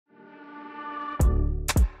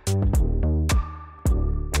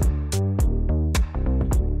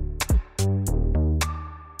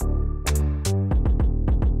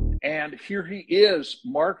here he is,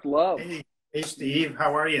 Mark Love. Hey, hey, Steve,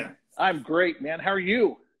 how are you? I'm great, man. How are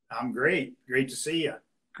you? I'm great. Great to see you.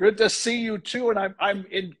 Good to see you too. And I'm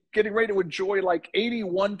getting ready to enjoy like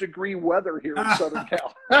 81-degree weather here in Southern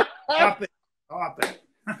Cal. Stop it. Stop it.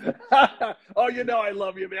 Oh, you know I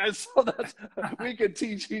love you, man. So we can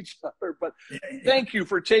teach each other. But thank you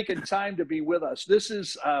for taking time to be with us. This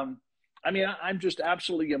is, I'm just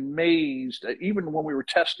absolutely amazed. Even when we were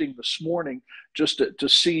testing this morning, just to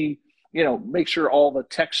see, make sure all the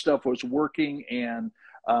tech stuff was working. And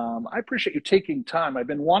I appreciate you taking time. I've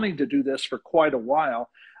been wanting to do this for quite a while.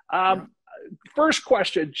 First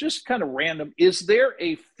question, just kind of random. Is there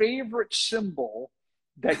a favorite cymbal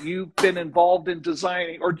that you've been involved in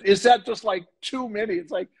designing, or is that just like too many?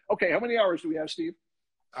 It's like, okay, how many hours do we have, Steve?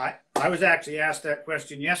 I was actually asked that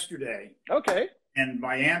question yesterday. Okay. And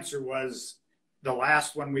my answer was the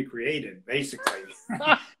last one we created, basically.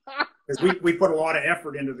 Because we put a lot of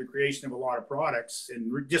effort into the creation of a lot of products.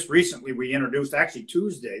 And just recently we introduced, actually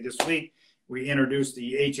Tuesday, this week, we introduced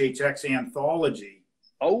the HHX Anthology.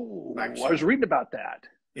 Oh, I was reading about that.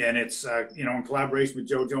 And it's, in collaboration with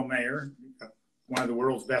JoJo Mayer, one of the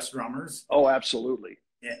world's best drummers. Oh, absolutely.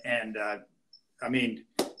 And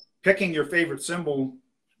picking your favorite cymbal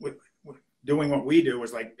with doing what we do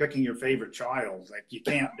is like picking your favorite child. Like, you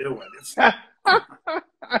can't do it.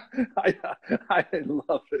 I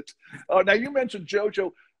love it. Oh, now you mentioned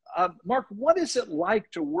JoJo. Mark, what is it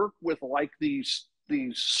like to work with like these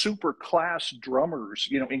super class drummers,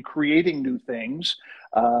 in creating new things?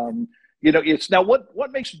 It's now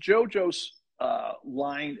what makes JoJo's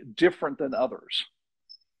line different than others?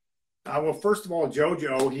 Well, first of all,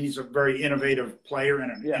 JoJo, he's a very innovative player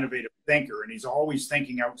and an innovative thinker, and he's always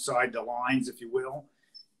thinking outside the lines, if you will.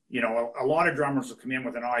 A lot of drummers will come in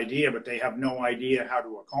with an idea, but they have no idea how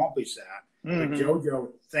to accomplish that. Mm-hmm. But JoJo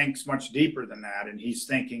thinks much deeper than that, and he's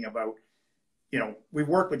thinking about, we've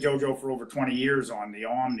worked with JoJo for over 20 years on the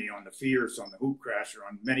Omni, on the Fierce, on the Hoop Crasher,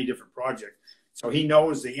 on many different projects. So he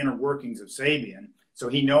knows the inner workings of Sabian. So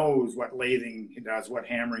he knows what lathing does, what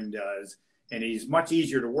hammering does, and he's much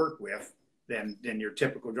easier to work with than your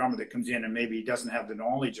typical drummer that comes in and maybe doesn't have the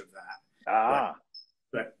knowledge of that.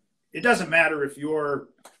 But it doesn't matter if you're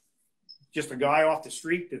just a guy off the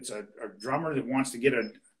street that's a drummer that wants to get a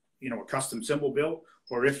custom cymbal built,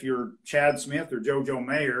 or if you're Chad Smith or JoJo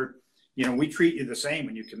Mayer, we treat you the same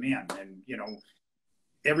when you come in. And,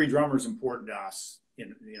 every drummer is important to us.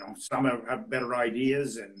 Some have better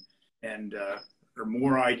ideas and or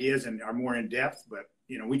more ideas and are more in depth, but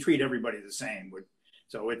we treat everybody the same.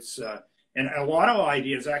 So it's and a lot of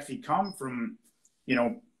ideas actually come from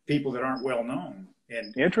people that aren't well known.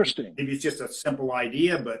 And interesting. Maybe it's just a simple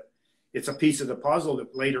idea, but it's a piece of the puzzle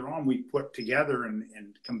that later on we put together and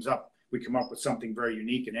we come up with something very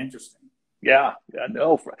unique and interesting. Yeah.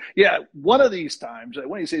 One of these times,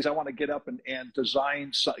 one of these days, I want to get up and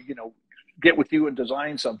design, get with you and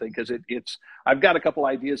design something, because I've got a couple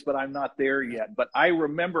ideas, but I'm not there yet. But I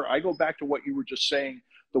go back to what you were just saying,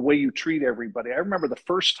 the way you treat everybody. I remember the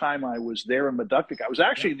first time I was there in Meductic, I was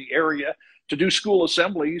actually in the area to do school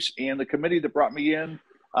assemblies, and the committee that brought me in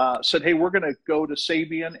said, hey, we're going to go to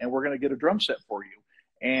Sabian and we're going to get a drum set for you.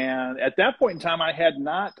 And at that point in time, I had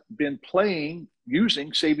not been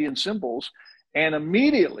using Sabian cymbals, and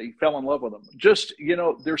immediately fell in love with them. Just,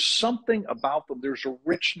 there's something about them. There's a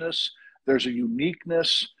richness. There's a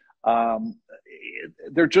uniqueness.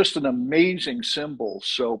 They're just an amazing cymbal.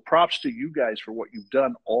 So props to you guys for what you've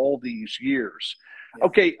done all these years.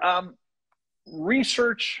 Okay,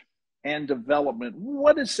 research and development.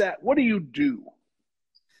 What is that? What do you do?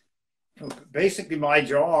 Basically, my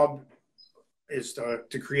job is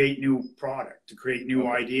to create new product, to create new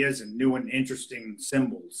ideas and new and interesting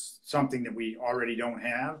cymbals, something that we already don't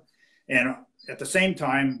have. And at the same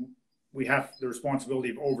time, we have the responsibility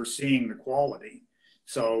of overseeing the quality.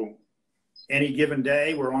 So any given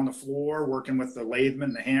day, we're on the floor working with the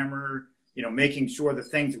latheman, the hammer, making sure the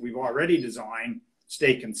things that we've already designed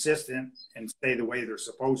stay consistent and stay the way they're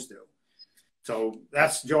supposed to. So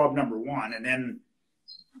that's job number one. And then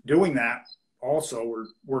doing that, also, we're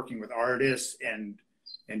working with artists and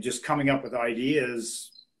just coming up with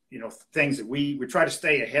ideas, things that we try to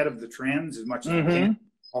stay ahead of the trends as much as we can,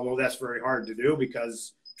 although that's very hard to do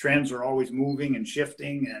because trends are always moving and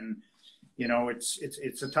shifting, and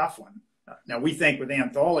it's a tough one. Now we think with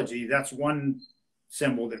Anthology, that's one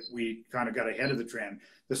cymbal that we kind of got ahead of the trend.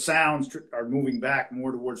 The sounds are moving back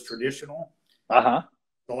more towards traditional. The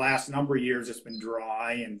last number of years, it's been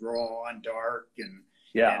dry and raw and dark, and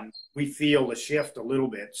we feel the shift a little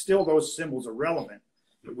bit. Still, those cymbals are relevant,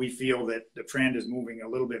 but we feel that the trend is moving a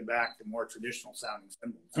little bit back to more traditional sounding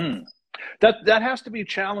cymbals. That has to be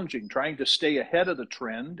challenging, trying to stay ahead of the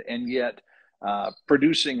trend and yet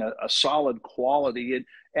producing a solid quality.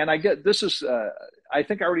 And I get this is I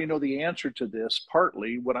think I already know the answer to this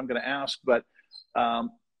partly what I'm going to ask, but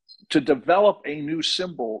to develop a new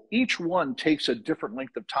cymbal, each one takes a different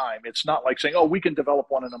length of time. It's not like saying, oh, we can develop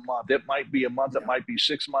one in a month. It might be a month, it might be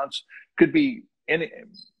 6 months, could be any.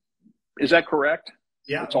 Is that correct?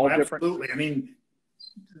 Yeah, it's all different. Absolutely. I mean,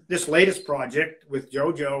 this latest project with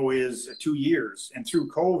JoJo is 2 years, and through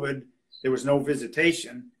COVID, there was no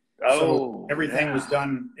visitation. So everything was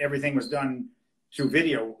done. Everything was done through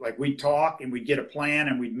video. Like we'd talk and we'd get a plan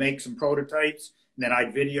and we'd make some prototypes. And then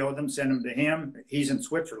I'd video them, send them to him. He's in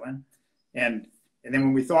Switzerland, and then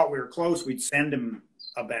when we thought we were close, we'd send him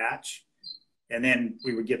a batch, and then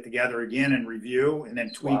we would get together again and review, and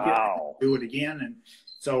then tweak it, and do it again. And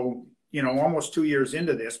so, almost 2 years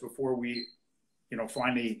into this before we,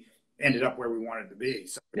 finally ended up where we wanted to be.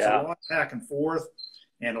 So it's a lot of back and forth,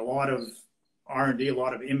 and a lot of R&D, a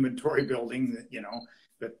lot of inventory building.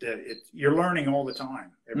 But you're learning all the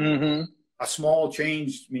time. A small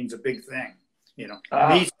change means a big thing.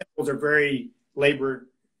 These cymbals are very labor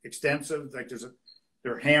extensive. Like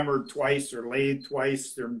they're hammered twice or lathed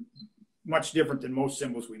twice. They're much different than most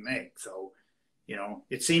cymbals we make. So,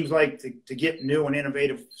 it seems like to get new and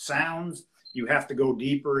innovative sounds, you have to go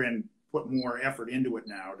deeper and put more effort into it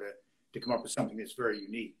now to come up with something that's very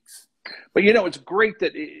unique. But it's great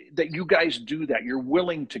that you guys do that. You're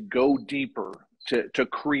willing to go deeper to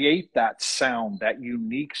create that sound, that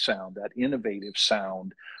unique sound, that innovative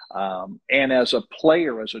sound. And as a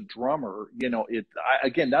player, as a drummer,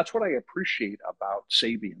 again, that's what I appreciate about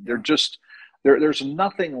Sabian. They're just there's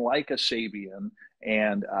nothing like a Sabian,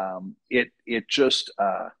 and it just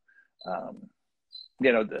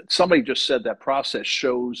somebody just said that process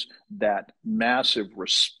shows that massive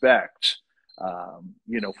respect,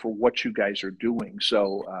 for what you guys are doing.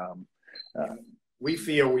 So we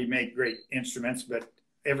feel we make great instruments, but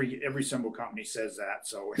every cymbal company says that.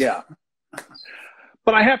 So yeah.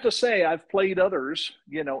 But I have to say, I've played others,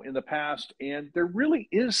 in the past, and there really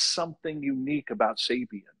is something unique about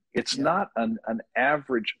Sabian. It's not an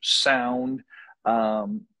average sound.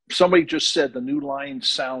 Somebody just said the new line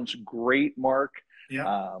sounds great, Mark.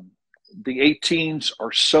 Yeah. The 18s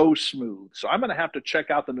are so smooth. So I'm going to have to check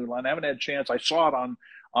out the new line. I haven't had a chance. I saw it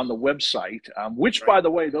on the website, which, by the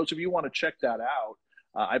way, those of you who want to check that out,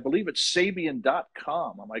 I believe it's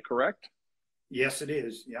Sabian.com. Am I correct? Yes, it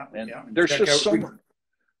is. Yeah. And there's just so much.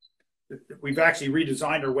 We've actually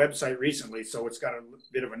redesigned our website recently, so it's got a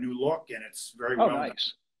bit of a new look, and it's very well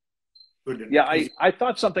nice. Good. Yeah, I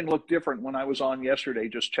thought something looked different when I was on yesterday,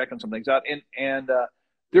 just checking some things out. And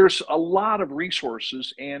there's a lot of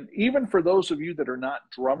resources, and even for those of you that are not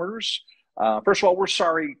drummers, first of all, we're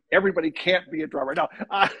sorry, everybody can't be a drummer. No,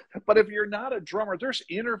 but if you're not a drummer, there's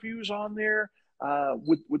interviews on there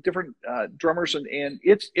with different drummers, and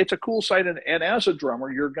it's a cool site. And as a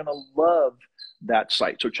drummer, you're going to love that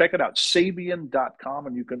site. So check it out, Sabian.com,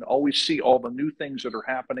 and you can always see all the new things that are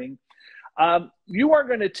happening. You are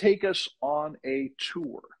going to take us on a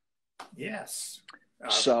tour. Yes.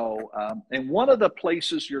 So, and one of the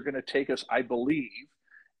places you're going to take us, I believe,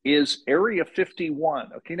 is Area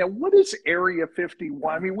 51. Okay, now what is Area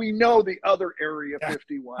 51? I mean, we know the other Area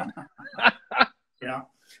 51. Yeah.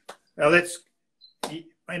 Well, that's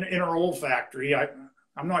in our old factory.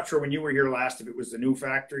 I'm not sure when you were here last if it was the new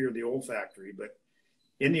factory or the old factory, but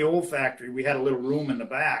in the old factory, we had a little room in the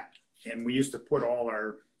back, and we used to put all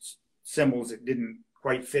our cymbals that didn't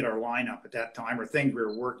quite fit our lineup at that time, or things we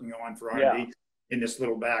were working on for R&D in this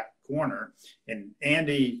little back corner. And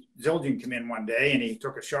Andy Zildjian came in one day, and he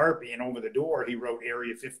took a Sharpie, and over the door, he wrote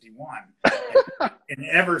Area 51. And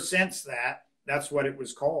ever since that, that's what it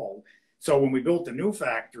was called. So when we built the new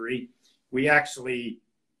factory, we actually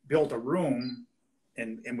built a room,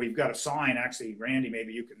 and we've got a sign. Actually, Randy,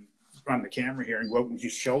 maybe you can run the camera here and go out and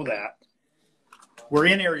just show that. We're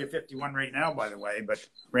in Area 51 right now, by the way, but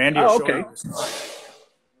Randy will show you the sign.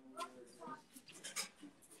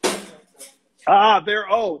 There.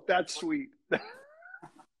 Oh, that's sweet.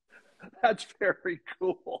 That's very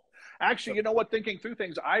cool. Actually, you know what? Thinking through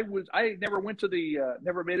things, I never went to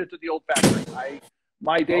never made it to the old factory.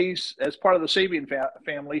 My days as part of the Sabian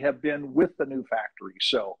family have been with the new factory.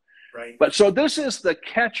 So, right. But so this is the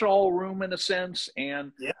catch-all room in a sense,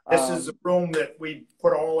 and this is a room that we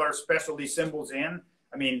put all our specialty cymbals in.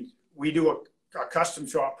 I mean, we do a custom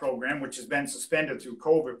shop program, which has been suspended through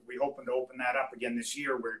COVID. We hoping to open that up again this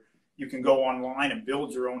year, where you can go online and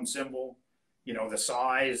build your own cymbal. The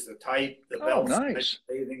size, the type, the belt, nice.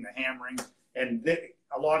 the hammering, and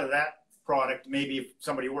a lot of that product. Maybe if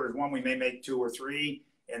somebody orders one, we may make 2 or 3,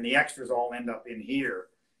 and the extras all end up in here.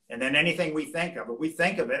 And then anything we think of, if we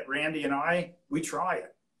think of it, Randy and I, we try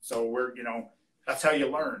it. So we're, you know, that's how you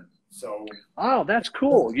learn. So. Oh, that's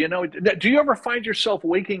cool. You know, do you ever find yourself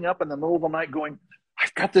waking up in the middle of the night going,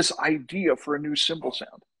 I've got this idea for a new cymbal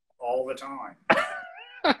sound? All the time.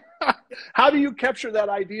 How do you capture that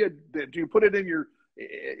idea? Do you put it in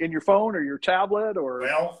your phone or your tablet, or?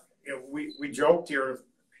 Well, you know, we joked here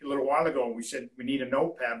a little while ago, and we said we need a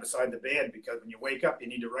notepad beside the bed, because when you wake up, you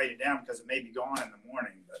need to write it down, because it may be gone in the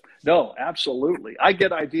morning. But. No, absolutely. I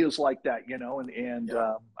get ideas like that, you know, and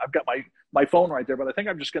Yeah. I've got my phone right there, but I think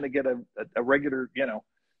I'm just going to get a regular, you know,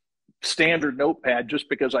 standard notepad, just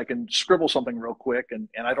because I can scribble something real quick, and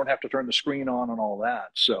I don't have to turn the screen on and all that.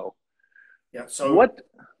 So, yeah. So what?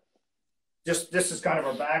 Just this is kind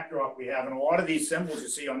of a backdrop we have, and a lot of these cymbals you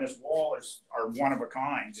see on this wall are one of a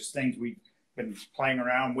kind, just things we've been playing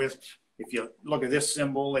around with. If you look at this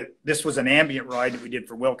cymbal, this was an ambient ride that we did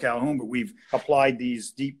for Will Calhoun, but we've applied these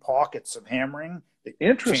deep pockets of hammering.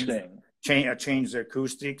 Interesting. Change the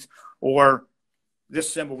acoustics. Or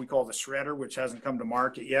this cymbal we call the shredder, which hasn't come to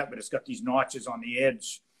market yet, but it's got these notches on the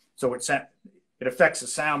edge, so it affects the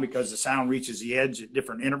sound, because the sound reaches the edge at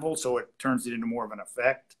different intervals, so it turns it into more of an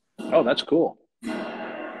effect. Oh, that's cool.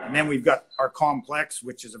 And then we've got our Complex,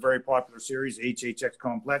 which is a very popular series, HHX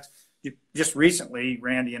Complex. Just recently,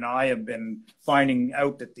 Randy and I have been finding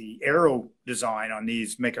out that the aero design on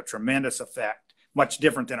these make a tremendous effect, much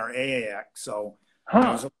different than our AAX. So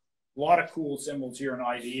there's a lot of cool cymbals here and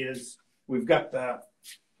ideas. We've got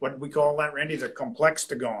what we call that, Randy, the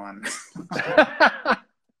Complextagon.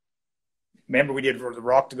 Remember we did for the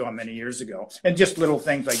Rocktagon many years ago. And just little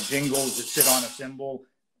things like jingles that sit on a cymbal.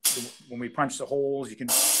 When we punch the holes, you can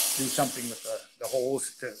do something with the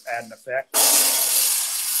holes to add an effect.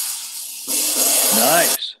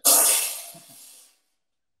 Nice.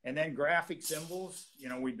 And then graphic cymbals. You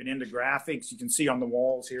know, we've been into graphics. You can see on the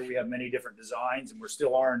walls here we have many different designs, and we're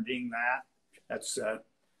still R&Ding that. That's,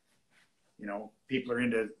 you know, people are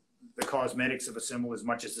into the cosmetics of a cymbal as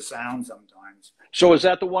much as the sound sometimes. So is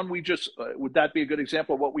that the one we just, would that be a good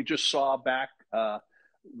example of what we just saw back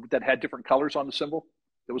that had different colors on the cymbal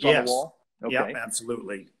that was on the wall? Okay. Yeah,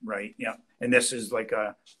 absolutely. Right. Yeah. And this is like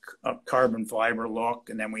a carbon fiber look.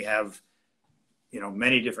 And then we have, you know,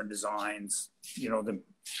 many different designs, you know,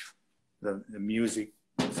 the music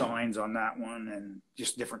signs on that one, and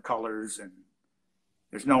just different colors, and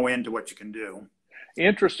there's no end to what you can do.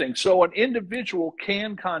 Interesting. So an individual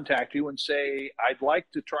can contact you and say, I'd like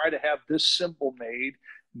to try to have this cymbal made,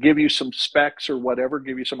 give you some specs or whatever,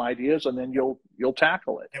 give you some ideas, and then you'll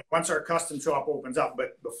tackle it. And once our custom shop opens up,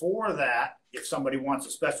 but before that, if somebody wants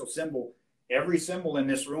a special cymbal, every cymbal in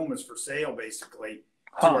this room is for sale, basically,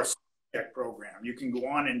 through our check program. You can go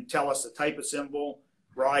on and tell us the type of cymbal,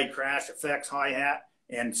 ride, crash, effects, hi-hat,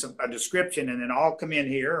 and a description, and then I'll come in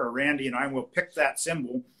here, or Randy and I will pick that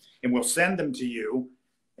cymbal, and we'll send them to you,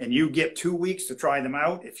 and you get 2 weeks to try them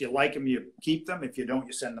out. If you like them, you keep them. If you don't,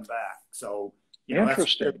 you send them back. So, you know,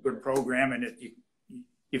 that's a good program, and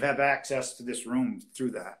you have access to this room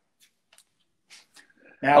through that.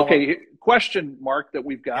 Now, okay, question, Mark, that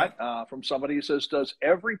we've got from somebody who says, does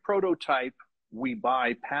every prototype we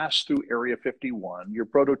buy pass through Area 51? Your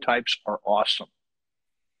prototypes are awesome.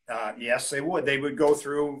 Yes, they would. They would go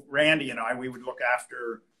through Randy and I. We would look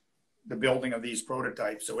after the building of these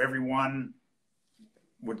prototypes. So everyone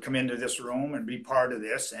would come into this room and be part of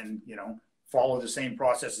this, and, you know, follow the same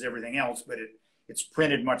process as everything else, but it's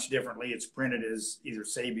printed much differently. It's printed as either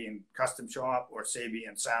Sabian Custom Shop or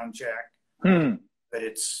Sabian Sound Check. But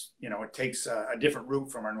it's, you know, it takes a different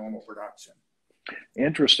route from our normal production.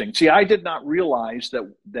 Interesting. See, I did not realize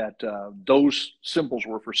that those cymbals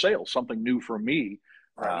were for sale. Something new for me,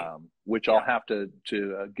 right. Which I'll have to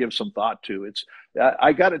give some thought to. It's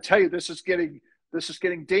I got to tell you, this is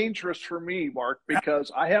getting dangerous for me, Mark,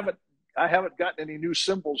 because I haven't gotten any new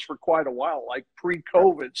cymbals for quite a while, like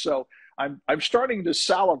pre-COVID. So I'm starting to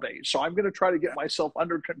salivate. So I'm going to try to get myself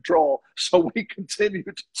under control so we continue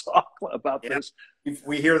to talk about this.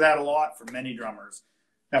 We hear that a lot from many drummers.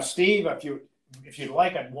 Now, Steve, if you'd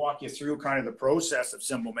like, I'd walk you through kind of the process of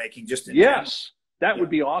cymbal making. Just in yes, that would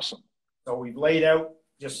be awesome. So we've laid out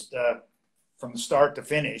just from start to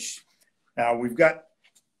finish. We've got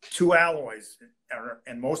 2 alloys,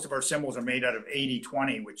 and most of our cymbals are made out of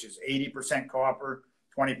 80-20, which is 80% copper,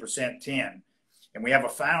 20% tin. And we have a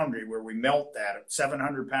foundry where we melt that at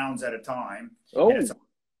 700 pounds at a time. Oh. And it's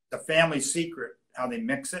a family secret how they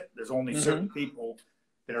mix it. There's only certain people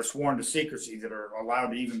that are sworn to secrecy that are allowed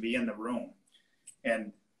to even be in the room.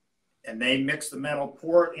 And they mix the metal,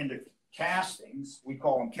 pour it into castings. We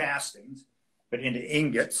call them castings, but into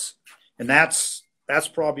ingots. And that's that's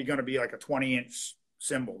probably going to be like a 20-inch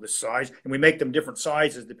cymbal, this size. And we make them different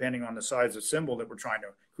sizes depending on the size of cymbal that we're trying to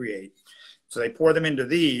create. So they pour them into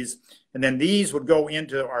these, and then these would go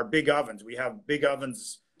into our big ovens. We have big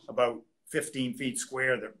ovens about 15 feet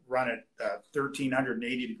square that run at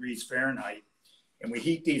 1,380 degrees Fahrenheit. And we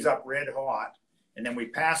heat these up red hot, and then we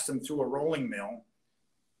pass them through a rolling mill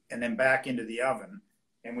and then back into the oven.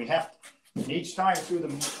 And we have to, and each time through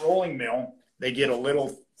the rolling mill, they get a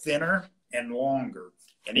little thinner and longer.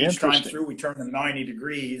 And each time through, we turn them 90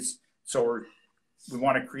 degrees. So we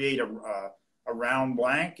want to create a round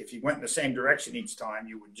blank. If you went in the same direction each time,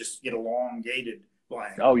 you would just get elongated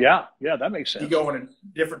blank. Oh, yeah. Yeah, that makes sense. You go in a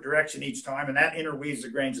different direction each time, and that interweaves the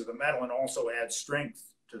grains of the metal and also adds strength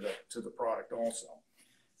to the product also.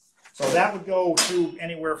 So that would go through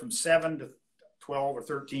anywhere from 7 to 12 or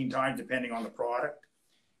 13 times, depending on the product.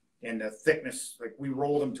 And the thickness, like we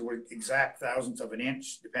roll them to an exact thousandth of an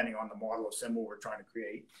inch, depending on the model of cymbal we're trying to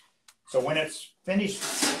create. So when it's finished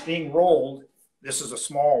being rolled, this is a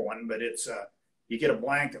small one, but it's you get a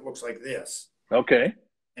blank that looks like this. Okay.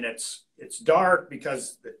 And it's dark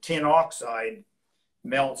because the tin oxide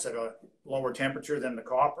melts at a lower temperature than the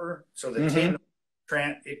copper. So the tin,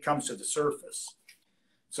 it comes to the surface.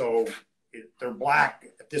 So they're black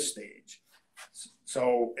at this stage.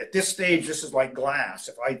 So at this stage, this is like glass.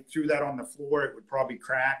 If I threw that on the floor, it would probably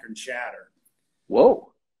crack and shatter.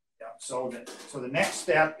 Whoa. Yeah, so the next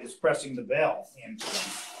step is pressing the bell into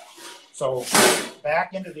them. So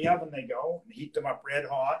back into the oven they go, and heat them up red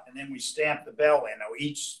hot, and then we stamp the bell in. Now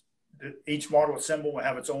each model of cymbal will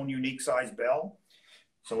have its own unique size bell.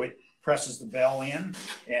 So it presses the bell in,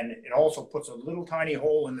 and it also puts a little tiny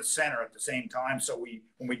hole in the center at the same time. So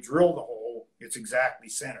when we drill the hole, it's exactly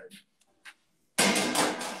centered.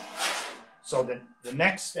 So the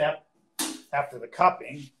next step after the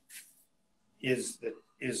cupping is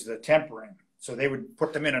the tempering. So they would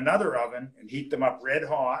put them in another oven and heat them up red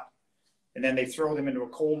hot, and then they throw them into a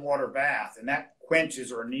cold water bath, and that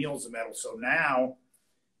quenches or anneals the metal. So now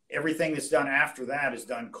everything that's done after that is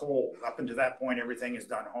done cold. Up until that point, everything is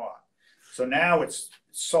done hot. So now it's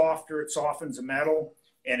softer, it softens the metal,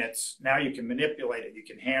 and now you can manipulate it. You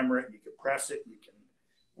can hammer it, you can press it, you can,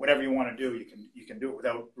 whatever you want to do, you can do it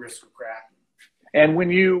without risk of cracking. And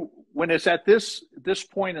when it's at this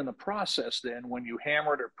point in the process, then when you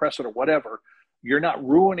hammer it or press it or whatever, you're not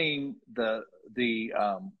ruining the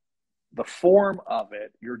form of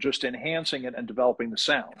it. You're just enhancing it and developing the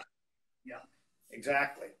sound. Yeah,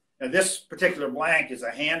 exactly. Now this particular blank is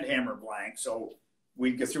a hand hammer blank, so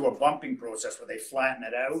we go through a bumping process where they flatten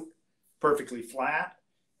it out perfectly flat,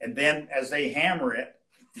 and then as they hammer it,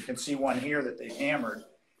 you can see one here that they hammered.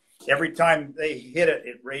 Every time they hit it,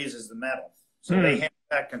 it raises the metal. So they hammer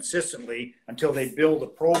that consistently until they build a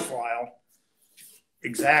profile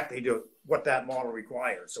exactly to what that model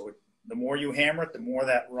requires. So the more you hammer it, the more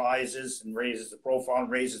that rises and raises the profile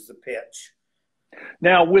and raises the pitch.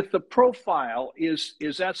 Now, with the profile, is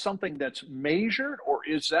that something that's measured, or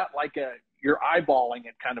is that like you're eyeballing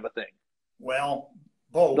it kind of a thing? Well,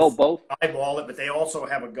 both. No, both. Eyeball it, but they also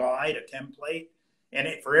have a guide, a template. And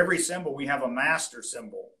for every cymbal, we have a master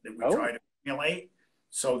cymbal that we try to emulate.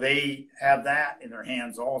 So they have that in their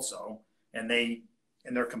hands also, and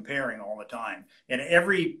they're comparing all the time. And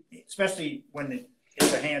especially when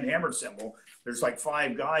it's a hand hammered cymbal, there's like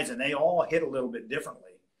 5 guys, and they all hit a little bit differently.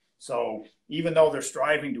 So even though they're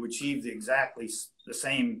striving to achieve exactly the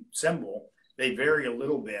same cymbal, they vary a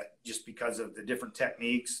little bit just because of the different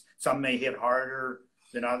techniques. Some may hit harder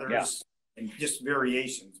than others, and just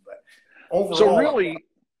variations. But overall, so really,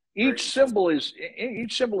 each cymbal is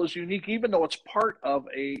unique, even though it's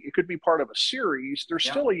it could be part of a series. There's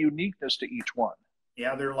still a uniqueness to each one.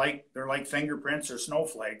 Yeah, they're like fingerprints or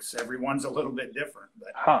snowflakes. Everyone's a little bit different,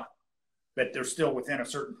 but they're still within a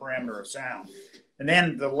certain parameter of sound. And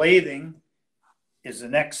then the lathing is the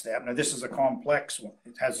next step. Now this is a complex one.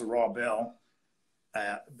 It has the raw bell,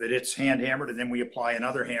 but it's hand hammered, and then we apply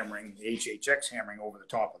another hammering, the HHX hammering, over the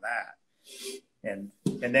top of that. And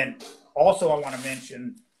then also I want to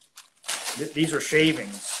mention these are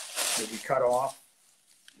shavings that we cut off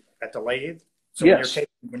at the lathe. So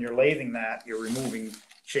when you're lathing that, you're removing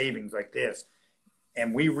shavings like this,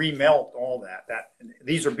 and we remelt all that.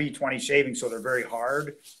 These are B20 shavings, so they're very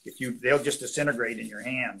hard. They'll just disintegrate in your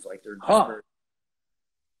hands, like they're just very.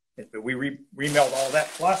 But we remelt all that.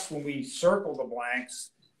 Plus, when we circle the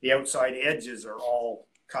blanks, the outside edges are all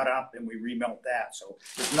cut up, and we remelt that. So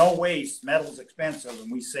there's no waste. Metal's expensive, and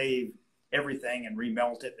we save everything and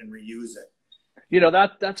remelt it and reuse it.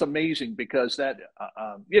 That's amazing, because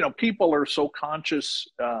people are so conscious,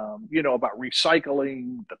 about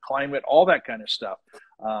recycling, the climate, all that kind of stuff.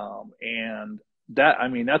 And I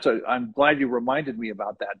mean, I'm glad you reminded me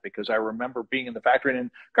about that, because I remember being in the factory and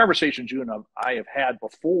in conversations you and I have had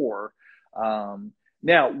before.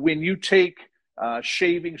 Now, when you take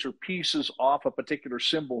shavings or pieces off a particular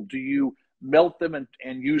cymbal, do you melt them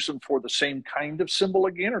and use them for the same kind of cymbal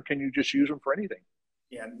again, or can you just use them for anything?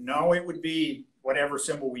 Yeah, no, it would be whatever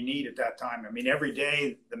cymbal we need at that time. I mean, every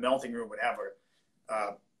day the melting room would have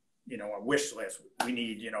a wish list. We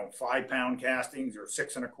need, 5-pound castings or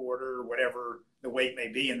 6 1/4, or whatever the weight may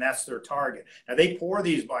be, and that's their target. Now they pour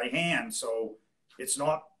these by hand, so it's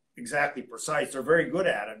not exactly precise. They're very good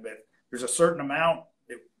at it, but there's a certain amount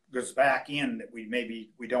that goes back in that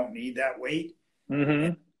we don't need that weight.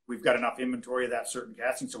 Mm-hmm. We've got enough inventory of that certain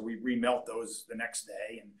casting, so we remelt those the next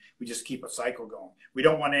day, and we just keep a cycle going. We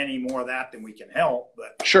don't want any more of that than we can help,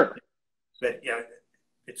 but sure. But yeah,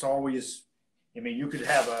 it's always. I mean, you could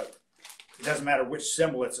have it doesn't matter which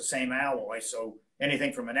cymbal, it's the same alloy. So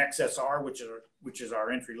anything from an XSR, which is our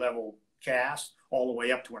entry level cast, all the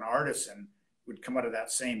way up to an artisan would come out of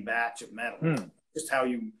that same batch of metal. Just how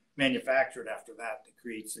you manufacture it after that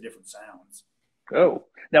creates the different sounds. Oh,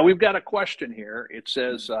 now we've got a question here. It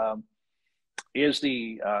says, is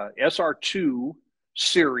the SR2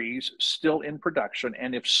 series still in production?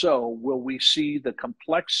 And if so, will we see the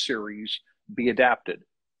complex series be adapted?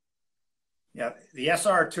 Yeah, the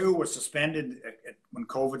SR2 was suspended when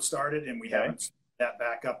COVID started, and we haven't set that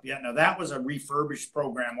back up yet. Now, that was a refurbished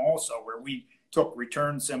program also, where we took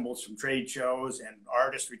return cymbals from trade shows and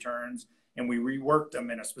artist returns, and we reworked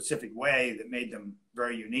them in a specific way that made them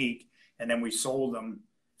very unique. And then we sold them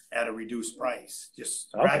at a reduced price.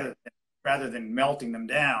 Just rather than melting them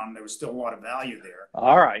down, there was still a lot of value there.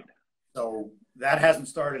 All right. So that hasn't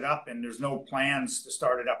started up, and there's no plans to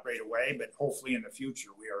start it up right away, but hopefully in the future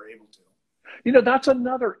we are able to. That's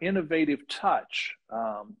another innovative touch,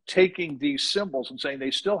 taking these cymbals and saying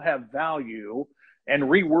they still have value and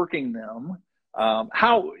reworking them.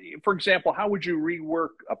 For example, how would you rework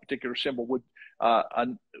a particular cymbal? Would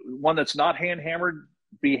one that's not hand hammered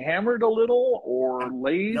be hammered a little, or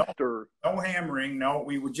lathed? No hammering. No,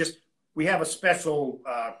 we have a special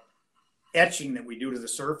etching that we do to the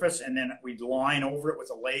surface, and then we'd line over it with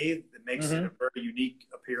a lathe that makes it a very unique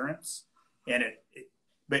appearance. And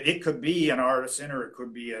but it could be an artisan, or it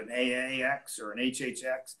could be an AAX or an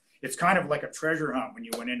HHX. It's kind of like a treasure hunt when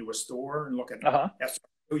you went into a store and look at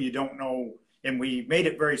SR2, you don't know. And we made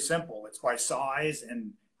it very simple. It's by size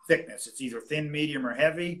and thickness. It's either thin, medium, or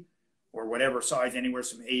heavy, or whatever size, anywhere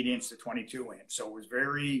from 8-inch to 22-inch. So it was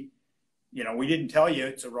very, we didn't tell you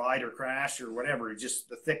it's a ride or crash or whatever. It's just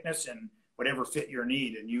the thickness and whatever fit your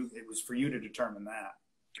need. And it was for you to determine that.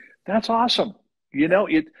 That's awesome.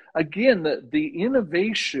 The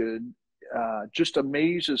innovation just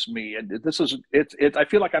amazes me. And I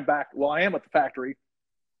feel like I'm back. Well, I am at the factory,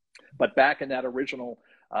 but back in that original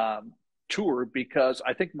tour, because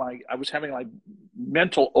I think I was having like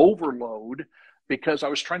mental overload, because I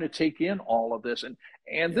was trying to take in all of this.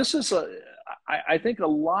 And this is I think a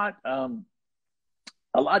lot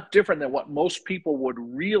different than what most people would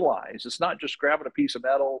realize. It's not just grabbing a piece of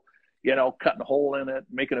metal, cutting a hole in it,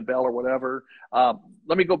 making a bell or whatever.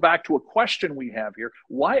 Let me go back to a question we have here.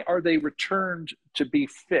 Why are they returned to be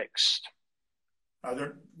fixed?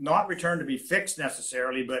 They're not returned to be fixed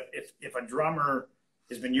necessarily, but if a drummer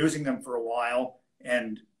has been using them for a while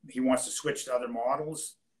and he wants to switch to other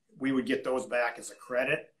models, we would get those back as a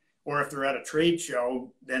credit. Or if they're at a trade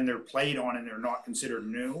show, then they're played on and they're not considered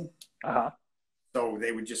new. So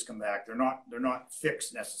they would just come back. They're not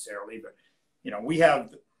fixed necessarily, but we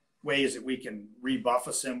have ways that we can rebuff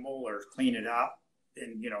a cymbal or clean it up,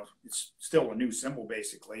 and it's still a new cymbal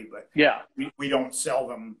basically, but we don't sell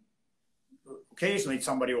them. Occasionally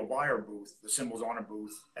somebody will buy our booth, the cymbals on a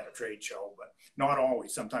booth at a trade show, but not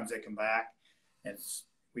always. Sometimes they come back and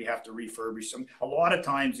we have to refurbish them. A lot of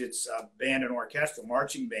times it's band and orchestral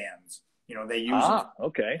marching bands. They use them.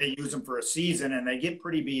 They use them for a season and they get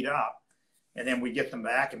pretty beat up, and then we get them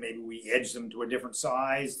back and maybe we edge them to a different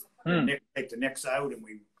size, take the nicks out, and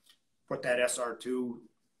we put that SR2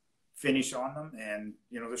 finish on them, and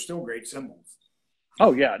they're still great cymbals.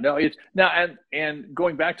 Oh yeah, no, it's now and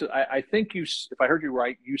going back to, I think if I heard you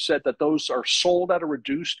right, you said that those are sold at a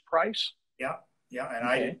reduced price. Yeah,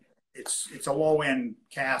 and it's a low end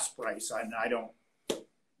cast price. I don't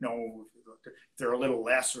know if they're a little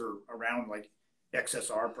less or around like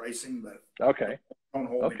XSR pricing, but don't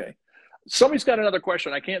hold me. Somebody's got another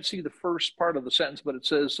question. I can't see the first part of the sentence, but it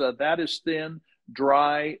says that is thin,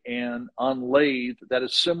 dry, and unlathed. That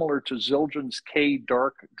is similar to Zildjian's K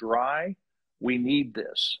Dark Dry. We need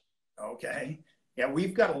this. Okay. Yeah,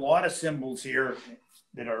 we've got a lot of cymbals here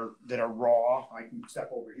that are raw. I can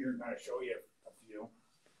step over here and kind of show you a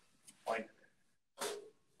like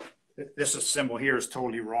this symbol here is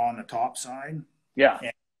totally raw on the top side. Yeah.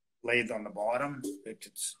 And lathed on the bottom.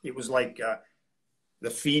 It was like the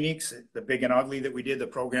Phoenix, the Big and Ugly that we did the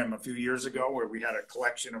program a few years ago, where we had a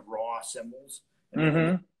collection of raw symbols. And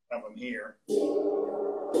Mm-hmm. of them here. I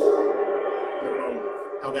don't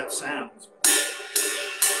know how that sounds.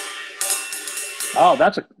 Oh,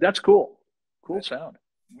 that's cool. Cool sound.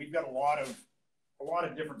 We've got a lot of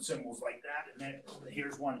different symbols like that, and then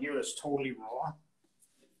here's one here that's totally raw.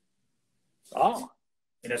 Oh.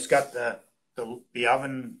 And it's got the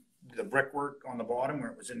oven, the brickwork on the bottom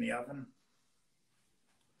where it was in the oven.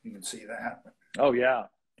 You can see that. Oh yeah.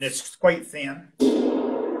 And it's quite thin.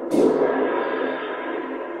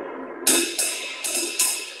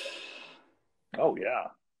 Oh yeah.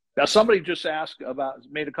 Now somebody just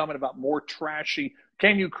made a comment about more trashy.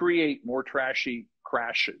 Can you create more trashy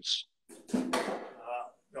crashes?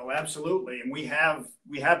 No, absolutely, and we have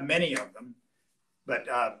many of them, but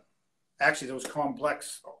actually those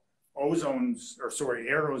complex arrows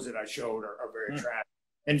that I showed are very trashy,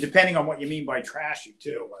 and depending on what you mean by trashy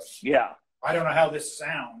too. Like, yeah, I don't know how this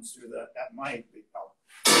sounds through that mic.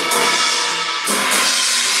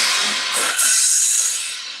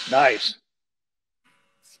 Nice.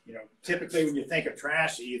 You know, typically when you think of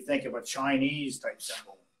trashy, you think of a Chinese type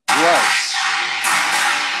cymbal. Right.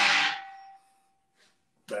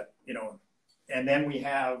 But, you know, and then we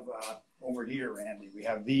have over here, Randy, we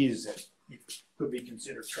have these that could be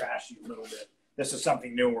considered trashy a little bit. This is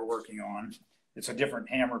something new we're working on. It's a different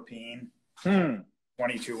hammer peen,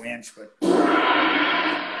 22-inch, but.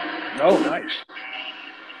 Oh, nice.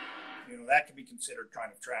 You know, that could be considered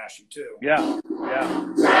kind of trashy too. Yeah,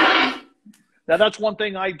 yeah. Now that's one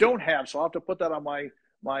thing I don't have, so I'll have to put that on my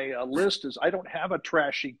list. Is I don't have a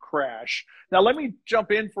trashy crash. Now let me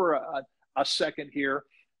jump in for a second here,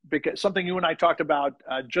 because something you and I talked about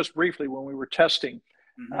just briefly when we were testing.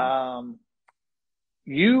 Mm-hmm.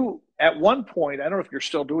 You at one point, I don't know if you're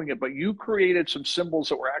still doing it, but you created some cymbals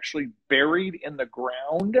that were actually buried in the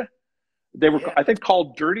ground. They were, I think,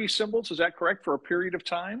 called dirty cymbals. Is that correct? For a period of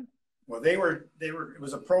time. Well, they were. It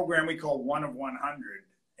was a program we called 1 of 100,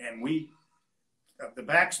 and the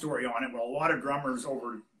backstory on it. Well, a lot of drummers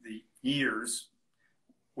over the years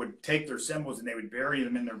would take their cymbals and they would bury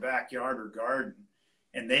them in their backyard or garden,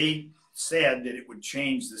 and they said that it would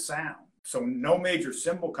change the sound. So no major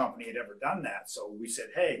cymbal company had ever done that. So we said,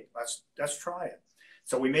 hey, let's try it.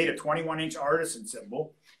 So we made a 21-inch artisan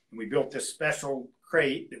cymbal, and we built this special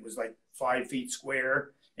crate that was like 5 feet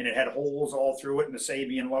square, and it had holes all through it, and the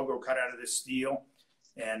Sabian logo cut out of this steel.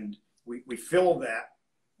 And we filled that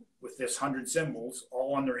with this 100 cymbals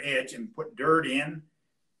all on their edge and put dirt in,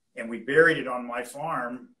 and we buried it on my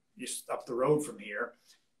farm just up the road from here.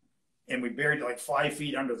 And we buried it like 5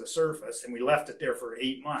 feet under the surface, and we left it there for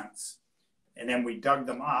 8 months. And then we dug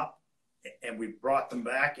them up and we brought them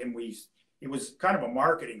back, and it was kind of a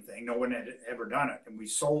marketing thing. No one had ever done it. And we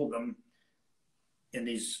sold them in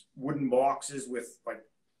these wooden boxes with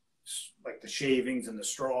like the shavings and the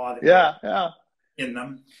straw that in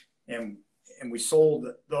them. And we sold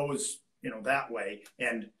those, you know, that way.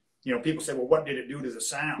 And, you know, people say, well, what did it do to the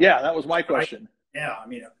sound? Yeah, that was my question. I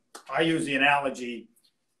mean, I use the analogy,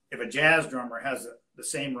 if a jazz drummer has the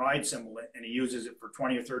same ride cymbal and he uses it for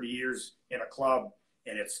 20 or 30 years in a club,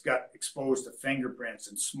 and it's got exposed to fingerprints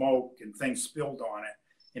and smoke and things spilled on it,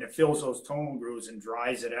 and it fills those tonal grooves and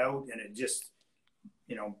dries it out, and it just,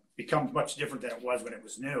 you know, becomes much different than it was when it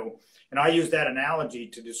was new. And I use that analogy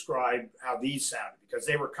to describe how these sounded, because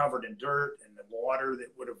they were covered in dirt and the water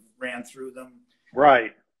that would have ran through them.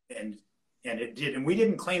 Right. And it did. And we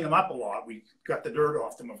didn't clean them up a lot. We got the dirt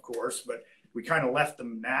off them, of course, but we kind of left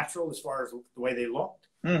them natural as far as the way they looked.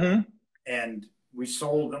 Mm-hmm. And we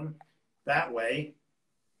sold them that way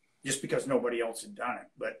just because nobody else had done it.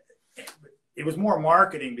 But it was more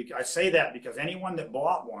marketing. Because I say that because anyone that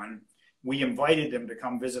bought one, we invited them to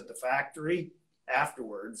come visit the factory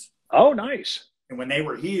afterwards. Oh, nice. And when they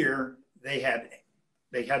were here, they had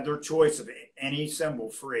their choice of any cymbal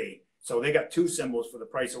free. So they got 2 cymbals for the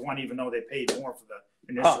price of one, even though they paid more for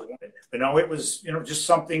the initial one. But no, it was, you know, just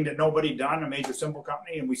something that nobody done, a major cymbal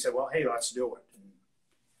company. And we said, well, hey, let's do it. And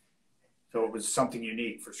so it was something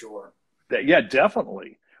unique for sure. Yeah,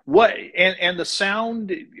 definitely. What, and the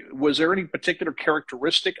sound, was there any particular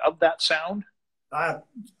characteristic of that sound?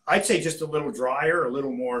 I'd say just a little drier, a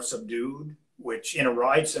little more subdued, which in a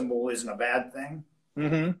ride cymbal isn't a bad thing.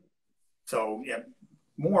 Mm-hmm. So yeah,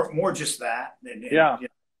 more just that. And you know,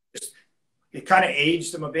 just, it kind of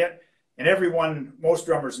aged them a bit. And most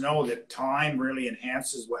drummers know that time really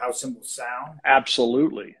enhances how cymbals sound.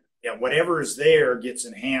 Absolutely. Yeah, whatever is there gets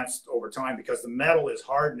enhanced over time because the metal is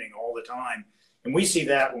hardening all the time. And we see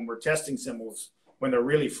that when we're testing cymbals, when they're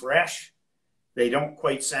really fresh, they don't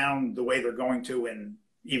quite sound the way they're going to in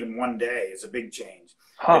even one day. It's a big change.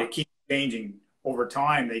 But it keeps changing over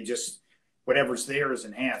time. They just, whatever's there is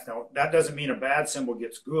enhanced. Now, that doesn't mean a bad cymbal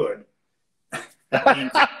gets good. That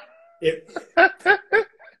means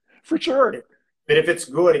for sure. But if it's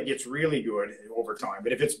good, it gets really good over time.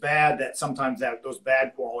 But if it's bad, that sometimes those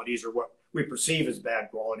bad qualities or what we perceive as bad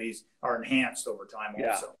qualities are enhanced over time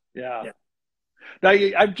also. Yeah. Now,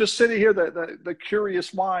 I'm just sitting here, the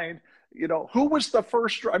curious mind, you know, who was the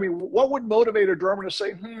first, I mean, what would motivate a drummer to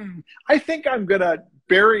say, I think I'm going to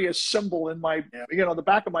bury a cymbal in my, you know, the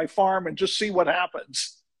back of my farm and just see what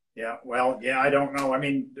happens? Yeah, well, yeah, I don't know. I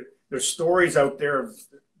mean, there's stories out there of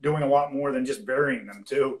doing a lot more than just burying them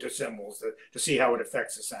too, to cymbals to see how it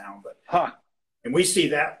affects the sound. But and we see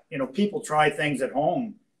that, you know, people try things at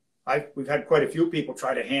home. We've had quite a few people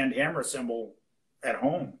try to hand hammer a cymbal at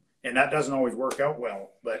home, and that doesn't always work out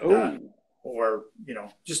well. But or you know,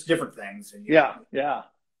 just different things. And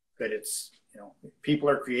but it's, you know, people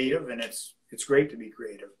are creative, and it's great to be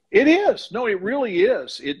creative. It is. No, it really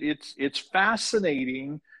is. It's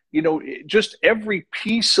fascinating. You know, just every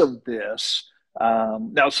piece of this.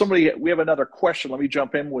 Now, we have another question. Let me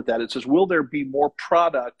jump in with that. It says, will there be more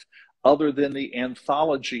product other than the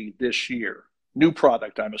anthology this year? New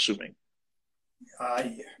product, I'm assuming.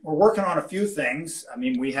 We're working on a few things. I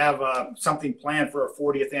mean, we have something planned for our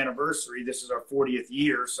 40th anniversary. This is our 40th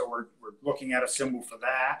year, so we're looking at a cymbal for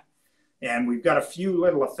that. And we've got a few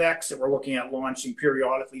little effects that we're looking at launching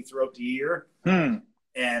periodically throughout the year. And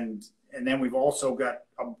then we've also got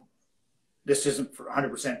this isn't for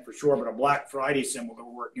 100% for sure, but a Black Friday cymbal that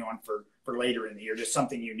we're working on for later in the year, just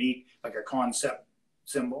something unique, like a concept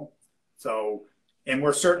cymbal. So, and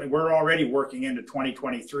we're already working into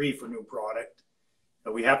 2023 for new product,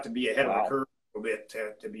 but we have to be ahead of the curve a little bit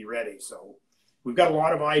to be ready. So we've got a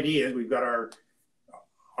lot of ideas. We've got our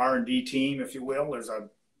R&D team, if you will. There's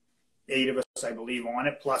 8 of us, I believe, on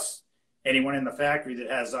it, plus anyone in the factory that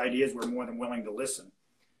has ideas. We're more than willing to listen.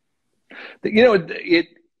 You know,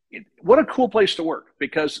 what a cool place to work,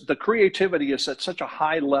 because the creativity is at such a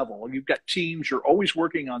high level. You've got teams, you're always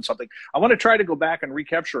working on something. I want to try to go back and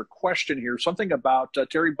recapture a question here, something about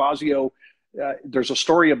Terry Bozzio. There's a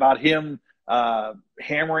story about him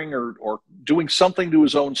hammering or doing something to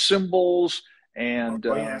his own cymbals, and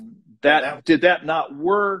did that not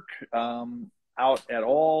work out at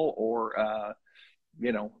all, or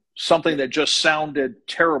you know, something that just sounded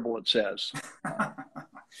terrible, it says.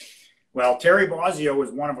 Well, Terry Bozzio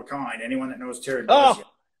is one of a kind. Anyone that knows Terry Bozzio,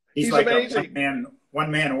 he's like amazing. a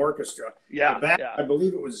one-man orchestra. I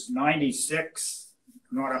believe it was 96.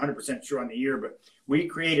 I'm not 100% sure on the year, but we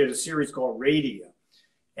created a series called Radia,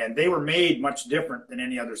 and they were made much different than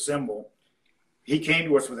any other cymbal. He came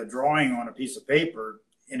to us with a drawing on a piece of paper,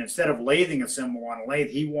 and instead of lathing a cymbal on a lathe,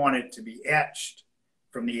 he wanted it to be etched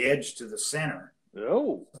from the edge to the center.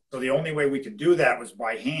 Oh. So the only way we could do that was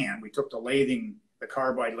by hand. We took the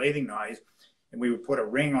carbide lathing knives, and we would put a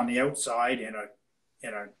ring on the outside and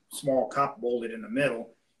a small cup bolted in the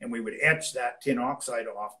middle, and we would etch that tin oxide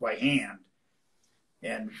off by hand.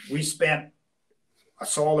 And we spent a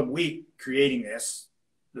solid week creating this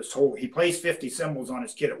he placed 50 cymbals on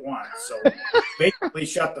his kit at once. So basically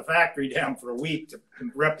shut the factory down for a week to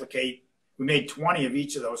replicate. We made 20 of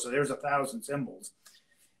each of those, so there's 1,000 cymbals.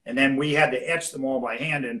 And then we had to etch them all by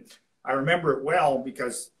hand. And I remember it well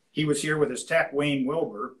because he was here with his tech, Wayne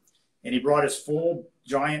Wilbur, and he brought his full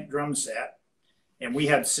giant drum set. And we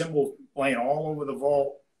had cymbals playing all over the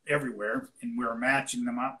vault everywhere, and we were matching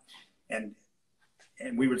them up. And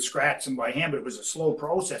we would scratch them by hand, but it was a slow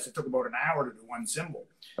process. It took about an hour to do one cymbal.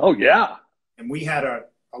 Oh, yeah. And we had a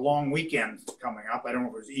long weekend coming up. I don't know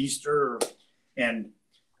if it was Easter and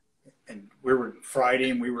we were Friday,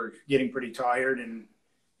 and we were getting pretty tired. And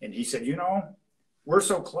he said, you know, we're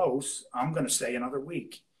so close, I'm going to stay another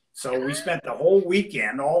week. So we spent the whole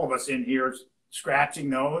weekend, all of us in here, scratching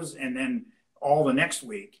those, and then all the next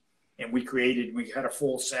week. And we had a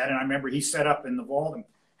full set. And I remember he set up in the vault and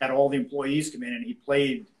had all the employees come in, and he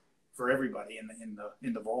played for everybody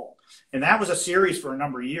in the vault. And that was a series for a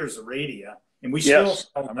number of years, the Radia. And we still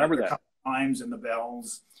I remember that. A couple times, and the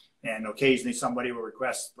bells, and occasionally somebody will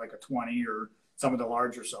request like a 20 or some of the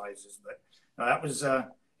larger sizes. But that was,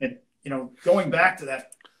 and you know, going back to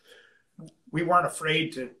that, we weren't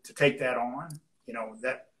afraid to take that on. You know,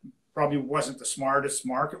 that probably wasn't the smartest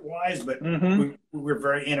market-wise, but we were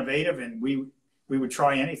very innovative, and we would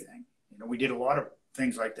try anything. You know, we did a lot of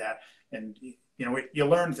things like that, and you know, you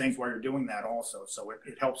learn things while you're doing that also, so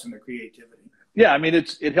it helps in the creativity. Yeah, I mean,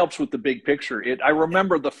 it helps with the big picture. I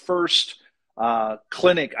remember the first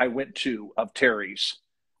clinic I went to of Terry's.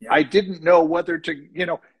 Yeah. I didn't know whether to,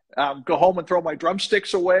 go home and throw my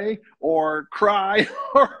drumsticks away or cry.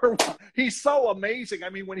 Or he's so amazing. I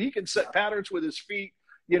mean, when he can set patterns with his feet,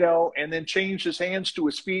 and then change his hands to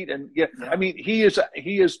his feet, and I mean, he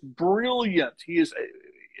is brilliant. He is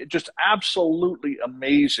just absolutely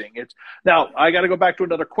amazing. Now I got to go back to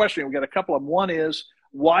another question. We got a couple of them. One is,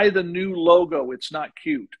 why the new logo? It's not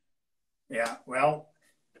cute. Yeah, well,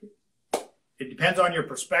 it depends on your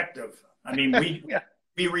perspective. I mean,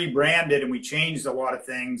 we rebranded and we changed a lot of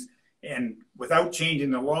things, and without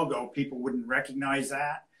changing the logo, people wouldn't recognize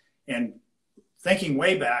that. And thinking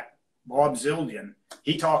way back, Bob Zildjian,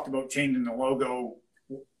 he talked about changing the logo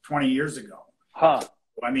 20 years ago. Huh.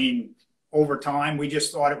 I mean, over time, we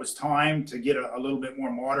just thought it was time to get a little bit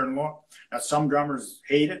more modern look. Now, some drummers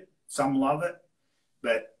hate it, some love it,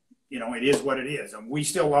 but it is what it is. And we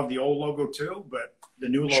still love the old logo too, but the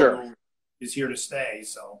new logo is here to stay.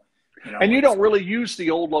 So, and you don't really use the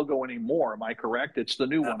old logo anymore, am I correct? It's the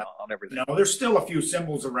new one on everything. No, there's still a few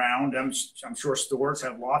symbols around. I'm sure stores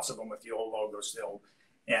have lots of them with the old logo still,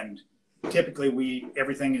 and typically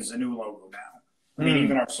everything is a new logo now. I mean,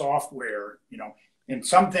 even our software, and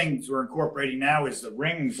some things we're incorporating now is the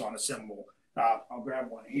rings on a cymbal. I'll grab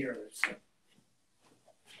one here.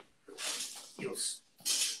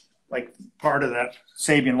 Like part of that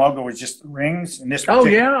Sabian logo is just the rings. And this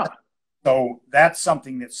so that's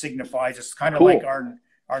something that signifies. It's kind of like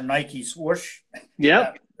our Nike swoosh.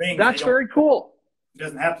 Yeah, that's very cool. It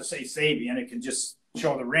doesn't have to say Sabian. It can just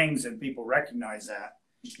show the rings and people recognize that.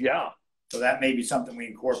 Yeah. So that may be something we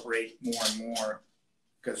incorporate more and more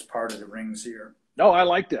because part of the rings here. No, I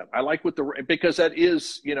like that. I like because that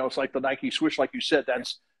is, it's like the Nike swoosh, like you said.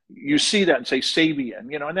 You see that and say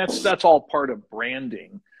Sabian, and that's all part of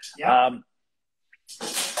branding. Yeah.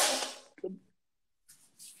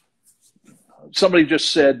 Somebody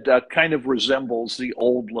just said kind of resembles the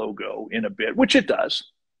old logo in a bit, which it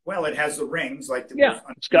does. Well, it has the rings,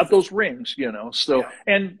 it's got those rings, So,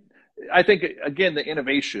 and I think again the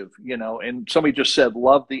innovation, and somebody just said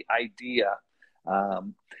love the idea.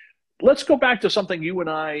 Let's go back to something you and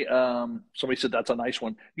I. Somebody said that's a nice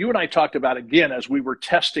one. You and I talked about again as we were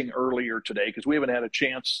testing earlier today because we haven't had a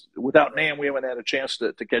chance without Nam. We haven't had a chance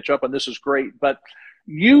to catch up, and this is great. But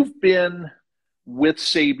you've been with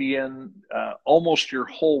Sabian almost your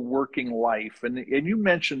whole working life, and you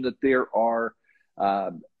mentioned that there are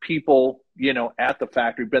people at the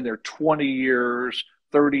factory been there 20 years,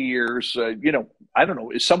 30 years. I don't know.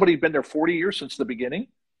 Has somebody been there 40 years since the beginning?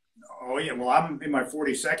 Oh yeah, well I'm in my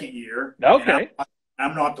 42nd year. Okay,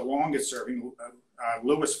 I'm not the longest serving.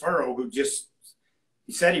 Louis Furrow,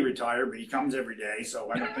 he said he retired, but he comes every day,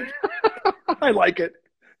 so I don't think. I like it.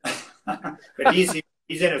 But he's in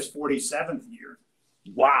his 47th year.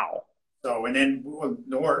 Wow. So and then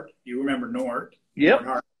Nort, you remember Nort?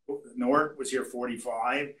 Yep. Nort was here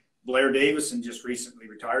 45. Blair Davison just recently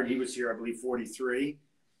retired. He was here, I believe, 43.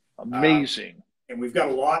 Amazing. And we've got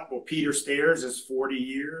a lot. Well, Peter Stairs is 40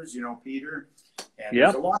 years, Peter. And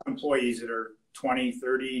there's a lot of employees that are 20,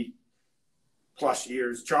 30 plus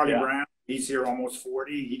years. Charlie Brown, he's here almost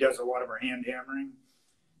 40. He does a lot of our hand hammering.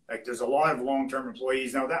 Like there's a lot of long-term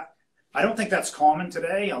employees. Now I don't think that's common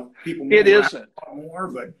today. People move around a lot more,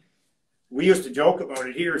 but we used to joke about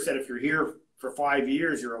it here, said if you're here for 5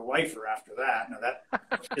 years, you're a lifer after that. Now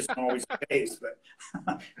that isn't always the case,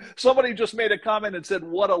 but somebody just made a comment and said,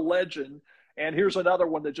 what a legend. And here's another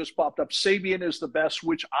one that just popped up. Sabian is the best,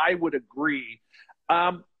 which I would agree.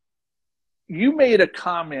 You made a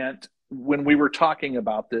comment when we were talking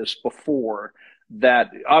about this before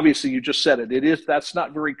that obviously you just said it. That's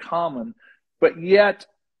not very common, but yet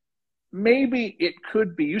maybe it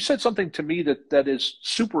could be. You said something to me that is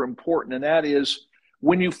super important, and that is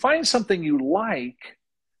when you find something you like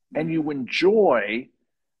and you enjoy,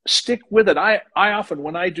 stick with it. I often,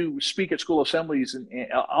 when I do speak at school assemblies, and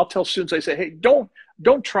I'll tell students, I say, hey, don't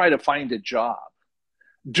try to find a job.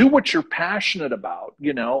 Do what you're passionate about,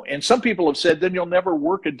 and some people have said, then you'll never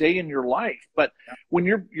work a day in your life. But when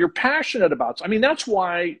you're passionate about, that's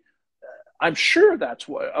why I'm sure that's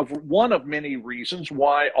one of many reasons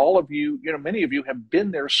why all of you, many of you have been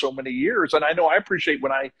there so many years. And I know I appreciate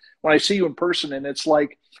when I see you in person, and it's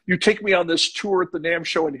like you take me on this tour at the NAMM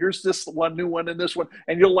show, and here's this one new one and this one,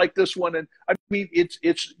 and you'll like this one. And I mean, it's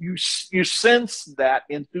you sense that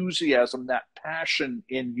enthusiasm, that passion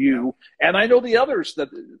in you. And I know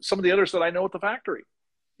some of the others that I know at the factory.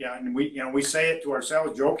 Yeah, and we say it to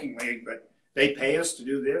ourselves jokingly, but they pay us to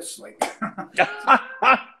do this. Like,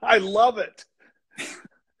 I love it.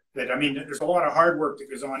 that, I mean, there's a lot of hard work that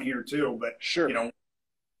goes on here too, but, Sure. you know,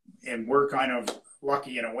 and we're kind of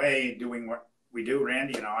lucky in a way doing what we do,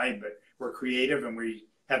 Randy and I, but we're creative and we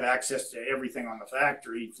have access to everything on the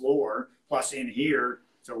factory floor, plus in here.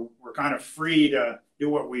 So we're kind of free to do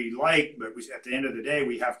what we like, but at the end of the day,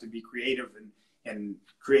 we have to be creative and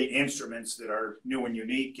create instruments that are new and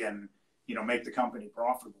unique and, you know, make the company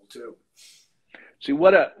profitable too. See,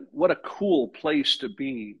 what a cool place to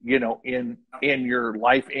be, you know, in your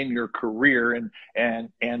life, in your career,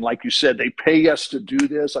 and like you said, they pay us to do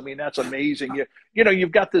this. I mean, that's amazing. You know,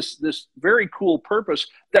 you've got this very cool purpose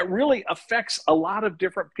that really affects a lot of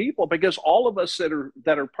different people, because all of us that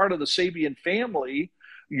are part of the Sabian family,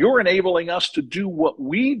 you're enabling us to do what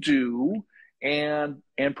we do and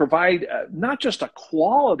provide not just a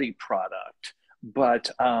quality product,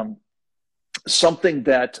 but something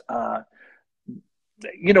that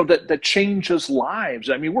you know, that changes lives.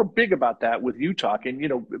 I mean, we're big about that with Utalk, and, you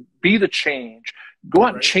know, be the change, go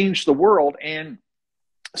out and change the world. And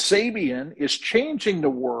Sabian is changing the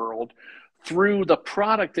world through the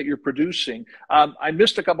product that you're producing. I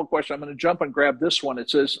missed a couple of questions. I'm going to jump and grab this one. It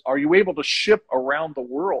says, are you able to ship around the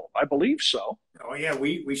world? I believe so. Oh yeah,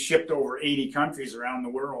 we shipped over 80 countries around the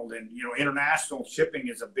world, and, you know, international shipping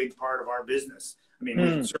is a big part of our business. I mean, we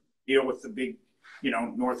can certainly deal with the big, you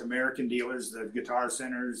know, North American dealers, the Guitar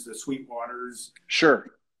Centers, the Sweetwaters.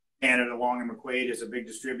 Sure. Canada, Long and McQuaid is a big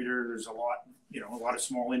distributor. There's a lot, you know, a lot of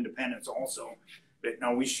small independents also. But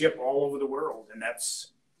no, we ship all over the world, and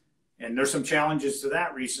there's some challenges to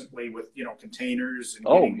that recently with, you know, containers and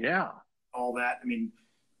all that. I mean,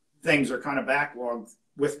 things are kind of backlogged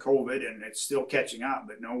with COVID, and it's still catching up.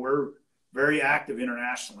 But no, we're very active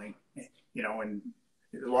internationally, you know, and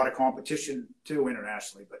there's a lot of competition too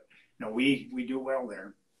internationally. But no, we do well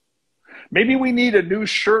there. Maybe we need a new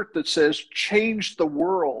shirt that says "Change the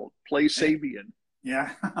World, Play Sabian."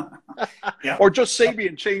 Yeah. Yeah. Or just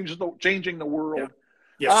Sabian changing the world.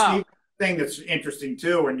 Yeah. Steve, thing that's interesting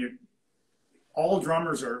too, and all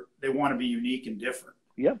drummers they want to be unique and different.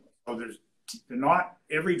 Yeah. So not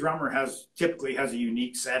every drummer typically has a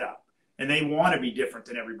unique setup, and they want to be different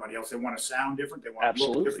than everybody else. They want to sound different. They want to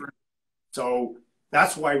look different. So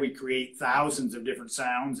that's why we create thousands of different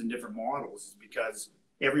sounds and different models, because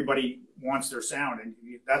everybody wants their sound. And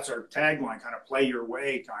that's our tagline, kind of play your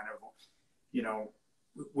way, kind of, you know,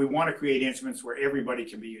 we want to create instruments where everybody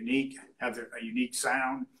can be unique, have a unique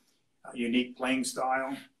sound, a unique playing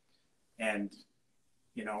style. And,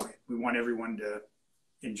 you know, we want everyone to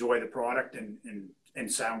enjoy the product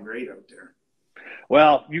and sound great out there.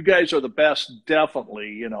 Well, you guys are the best, definitely.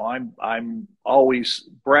 You know, I'm always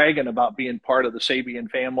bragging about being part of the Sabian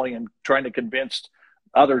family and trying to convince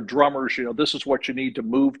other drummers, you know, this is what you need to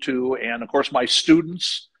move to. And of course, my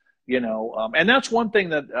students, you know, and that's one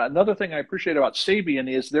thing another thing I appreciate about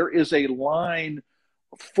Sabian is there is a line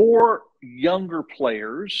for younger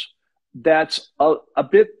players that's a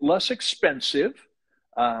bit less expensive.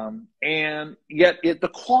 And yet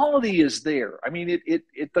the quality is there. I mean,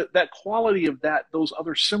 that quality of those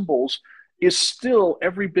other cymbals is still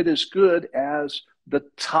every bit as good as the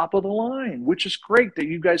top of the line, which is great that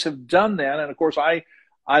you guys have done that. And of course, I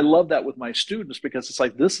love that with my students, because it's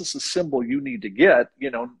like, this is a cymbal you need to get,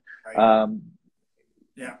 you know,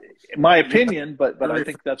 yeah, in my opinion, but I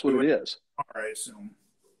think that's what it is. All right. So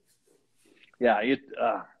yeah,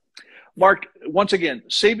 Mark, once again,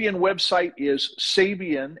 Sabian website is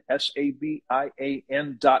Sabian,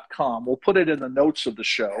 SABIAN.com. We'll put it in the notes of the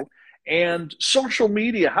show. And social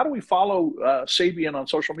media, how do we follow Sabian on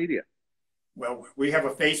social media? Well, we have a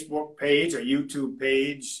Facebook page, a YouTube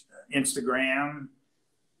page, Instagram.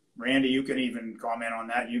 Randy, you can even comment on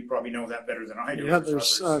that. You probably know that better than I do. Yeah,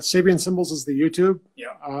 there's Sabian Cymbals is the YouTube.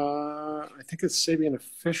 Yeah. I think it's Sabian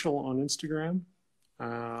Official on Instagram.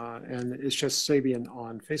 And it's just Sabian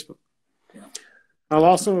on Facebook. Yeah. I'll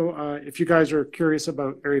also, if you guys are curious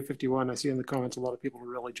about Area 51, I see in the comments a lot of people are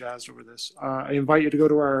really jazzed over this. I invite you to go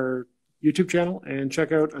to our YouTube channel and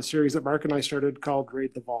check out a series that Mark and I started called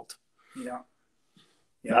Raid the Vault. Yeah.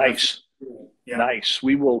 Nice. Cool. Yeah. Nice.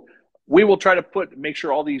 We will try to make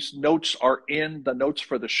sure all these notes are in the notes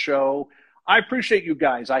for the show. I appreciate you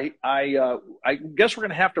guys. I guess we're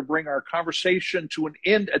going to have to bring our conversation to an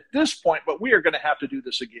end at this point, but we are going to have to do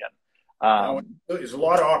this again. There's a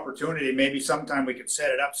lot of opportunity. Maybe sometime we could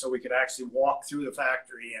set it up so we could actually walk through the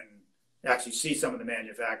factory and actually see some of the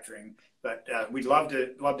manufacturing. But we'd love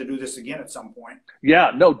to do this again at some point.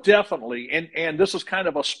 Yeah, no, definitely. And this is kind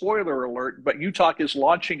of a spoiler alert, but Utalk is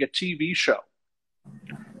launching a TV show.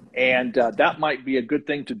 And that might be a good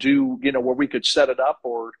thing to do, you know, where we could set it up,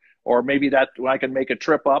 or maybe that I can make a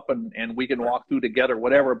trip up and we can walk through together,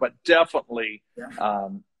 whatever. But definitely,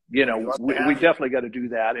 you know, we definitely got to do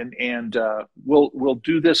that, and we'll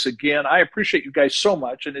do this again. I appreciate you guys so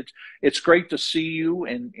much, and it's great to see you.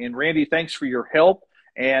 And Randy, thanks for your help,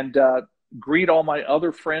 and greet all my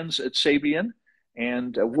other friends at Sabian,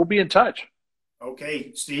 and we'll be in touch.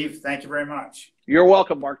 Okay, Steve, thank you very much. You're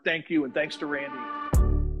welcome, Mark. Thank you, and thanks to Randy.